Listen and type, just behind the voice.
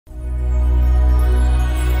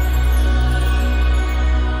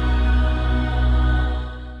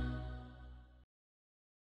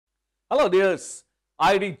Hello dears,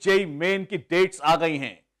 IIT-JEE main की dates आ गई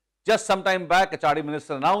हैं। Just some time back HRD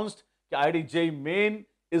minister announced कि IIT-JEE main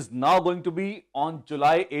is now going to be on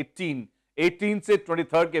July 18 से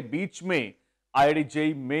 23 के बीच में।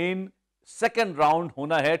 IIT-JEE मेन सेकेंड राउंड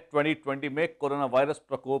होना है 2020 में, कोरोना वायरस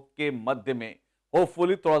प्रकोप के मध्य में।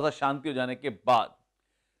 होपफुली थोड़ा सा शांति हो जाने के बाद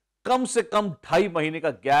कम से कम 2.5 महीने का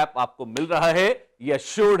गैप आपको मिल रहा है, यह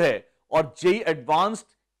एश्योर्ड है। और जेई एडवांस्ड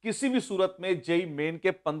किसी भी सूरत में जेई मेन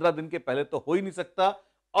के 15 दिन के पहले तो हो ही नहीं सकता।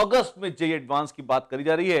 अगस्त में जेई एडवांस की बात करी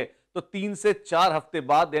जा रही है, तो 3 से 4 हफ्ते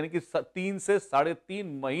बाद, यानी कि 3 से 3.5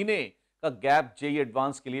 महीने का गैप जेई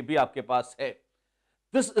एडवांस के लिए भी आपके पास है।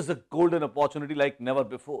 This is a golden opportunity like never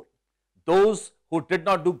before. Those who did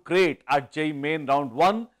not do great at JEE main round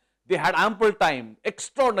 1, they had ample time,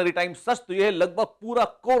 extraordinary time। सच तो यह लगभग पूरा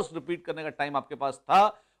कोर्स रिपीट करने का टाइम आपके पास था,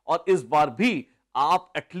 और इस बार भी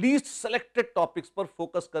आप एटलीस्ट सेलेक्टेड टॉपिक्स पर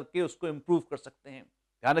फोकस करके उसको इंप्रूव कर सकते हैं।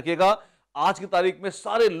 ध्यान रखिएगा, आज की तारीख में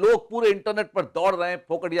सारे लोग पूरे इंटरनेट पर दौड़ रहे हैं,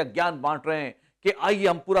 फोकटिया ज्ञान बांट रहे हैं कि आइए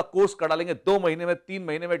हम पूरा कोर्स कर डालेंगे 2 महीने में, 3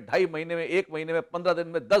 महीने में, 2.5 महीने में, 1 महीने में, 15 दिन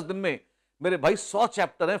में, 10 दिन में। मेरे भाई 100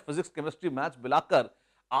 चैप्टर हैं फिजिक्स, केमिस्ट्री, मैथ्स मिलाकर।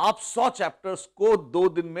 आप 100 चैप्टर्स को 2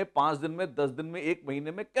 दिन में, 5 दिन में, 10 दिन में, 1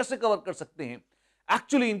 महीने में कैसे कवर कर सकते हैं?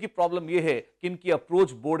 एक्चुअली इनकी प्रॉब्लम यह है कि इनकी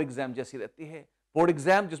अप्रोच बोर्ड एग्जाम जैसी रहती है। बोर्ड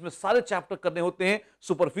एग्जाम जिसमें सारे चैप्टर करने होते हैं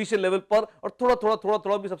सुपरफिशियल लेवल पर, और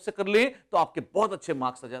थोड़ा भी सबसे कर ले तो आपके बहुत अच्छे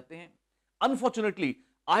मार्क्स आ जाते हैं। अनफॉर्चुनेटली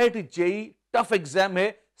IIT-JEE टफ एग्जाम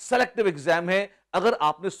है, सेलेक्टिव एग्जाम है। अगर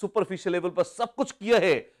आपने सुपरफिशियल लेवल पर सब कुछ किया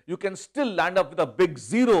है, you can still land up with a big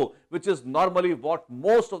zero, which is normally what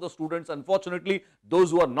most of the students, unfortunately,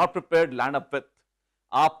 those who are not prepared, land up with।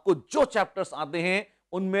 आपको जो चैप्टर्स आते हैं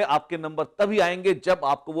उनमें आपके नंबर तभी आएंगे जब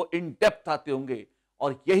आपको वो इन डेप्थ आते होंगे,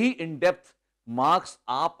 और यही इन डेप्थ मार्क्स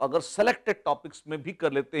आप अगर सेलेक्टेड टॉपिक्स में भी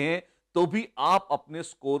कर लेते हैं तो भी आप अपने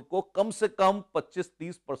स्कोर को कम से कम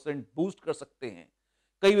 25-30% बूस्ट कर सकते हैं।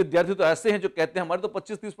 कई विद्यार्थी तो ऐसे हैं जो कहते हैं हमारे तो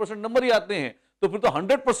 25-30% नंबर ही आते हैं, तो फिर तो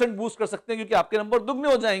 100% बूस्ट कर सकते हैं क्योंकि आपके नंबर दुगने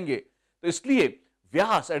हो जाएंगे। तो इसलिए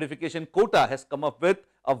व्यास edification Kota has come up with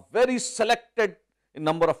a very selected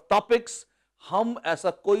number of topics. हम ऐसा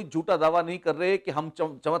कोई झूठा दावा नहीं कर रहे कि हम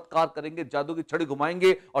चमत्कार करेंगे, जादू की छड़ी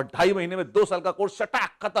घुमाएंगे और 2.5 महीने में 2 साल का कोर्स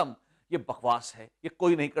शटाक खत्म। ये बकवास है, ये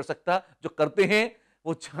कोई नहीं कर सकता। जो करते हैं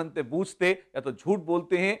वो जानते बूझते या तो झूठ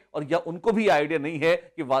बोलते हैं, और या उनको भी आइडिया नहीं है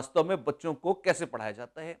कि वास्तव में बच्चों को कैसे पढ़ाया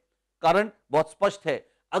जाता है। कारण बहुत स्पष्ट है,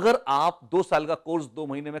 अगर आप 2 साल का कोर्स 2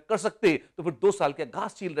 महीने में कर सकते तो फिर 2 साल के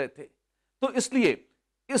घास छील रहे थे। तो इसलिए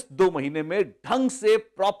इस 2 महीने में ढंग से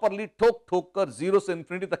प्रॉपरली ठोक ठोक कर 0 से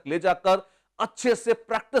इंफिनिटी तक ले जाकर अच्छे से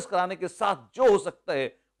प्रैक्टिस कराने के साथ जो हो सकता है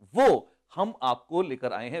वो हम आपको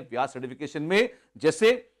लेकर आए हैं व्यास एडिफिकेशन में।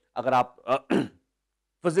 जैसे अगर आप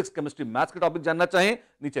फिजिक्स, केमिस्ट्री, मैथ्स के टॉपिक जानना चाहें,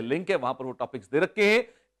 नीचे लिंक है, वहां पर वो टॉपिक्स दे रखे हैं,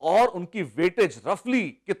 और उनकी वेटेज रफली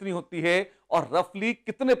कितनी होती है और रफली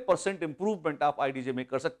कितने % इंप्रूवमेंट आप IIT-JEE में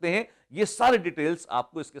कर सकते हैं, ये सारे डिटेल्स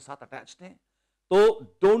आपको इसके साथ अटैच्ड हैं। तो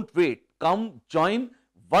don't wait, come join.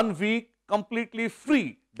 1 week completely free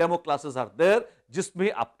demo classes are there,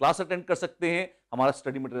 जिसमें आप क्लास अटेंड कर सकते हैं, हमारा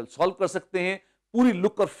स्टडी मटेरियल सॉल्व कर सकते हैं, पूरी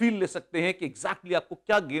लुक और फील ले सकते हैं कि एग्जैक्टली आपको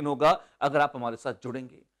क्या गेन होगा अगर आप हमारे साथ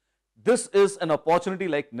जुड़ेंगे। This is an opportunity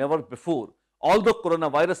like never before. Although corona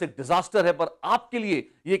virus एक डिजास्टर है, पर आपके लिए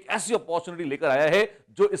ये एक ऐसी अपॉर्चुनिटी लेकर आया है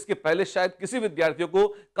जो इसके पहले शायद किसी विद्यार्थियों को,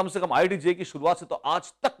 कम से कम IIT-JEE की शुरुआत से तो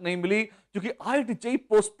आज तक नहीं मिली, क्योंकि IIT-JEE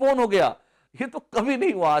पोस्टपोन हो गया। ये तो कभी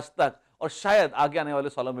नहीं हुआ आज तक, और शायद आगे आने वाले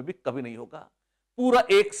सालों में भी कभी नहीं होगा। पूरा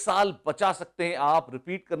 1 साल बचा सकते हैं आप,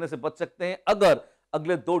 रिपीट करने से बच सकते हैं अगर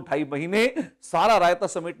अगले 2-2.5 महीने सारा रायता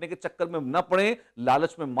समेटने के चक्कर में न पड़े,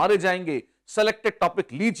 लालच में मारे जाएंगे। सेलेक्टेड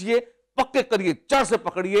टॉपिक लीजिए, पक्के करिए, जड़ से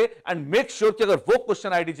पकड़िए, एंड मेक श्योर कि अगर वो क्वेश्चन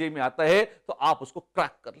IIT-JEE में आता है तो आप उसको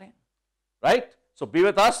क्रैक कर लें। Right? So be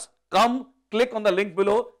with us, come, click on the link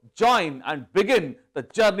below, join and begin the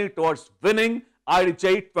journey towards winning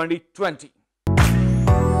IIT-JEE 2020.